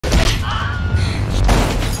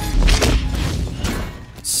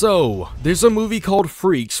So, there's a movie called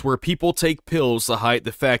Freaks where people take pills to hide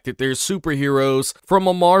the fact that they're superheroes from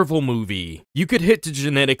a Marvel movie. You could hit the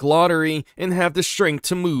genetic lottery and have the strength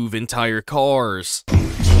to move entire cars.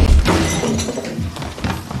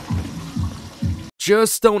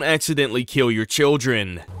 Just don't accidentally kill your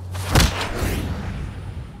children.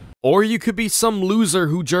 Or you could be some loser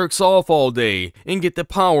who jerks off all day and get the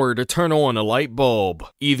power to turn on a light bulb.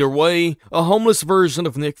 Either way, a homeless version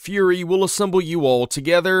of Nick Fury will assemble you all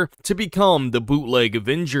together to become the bootleg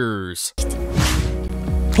Avengers.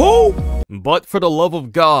 Who? But for the love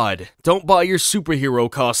of God, don't buy your superhero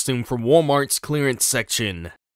costume from Walmart's clearance section.